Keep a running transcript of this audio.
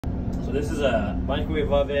So this is a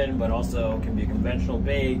microwave oven, but also can be a conventional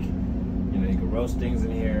bake. You know, you can roast things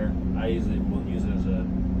in here. I usually will use it as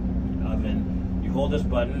an oven. You hold this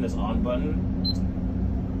button, this on button,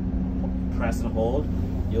 press and hold.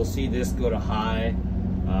 You'll see this go to high,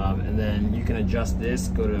 and then you can adjust this,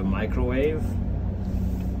 go to microwave,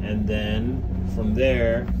 and then from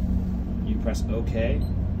there, you press OK,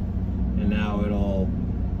 and now it'll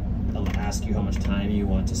ask you how much time you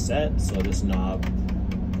want to set. So this knob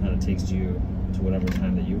kind of takes you to whatever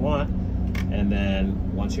time that you want, and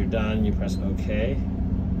then once you're done, you press OK,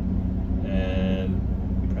 and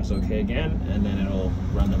you press OK again, and then it'll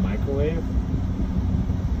run the microwave,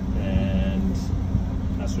 and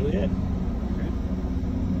that's really it. Okay.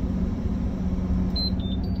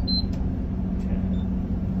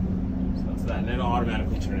 So that's that, and it'll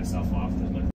automatically turn itself off. There's no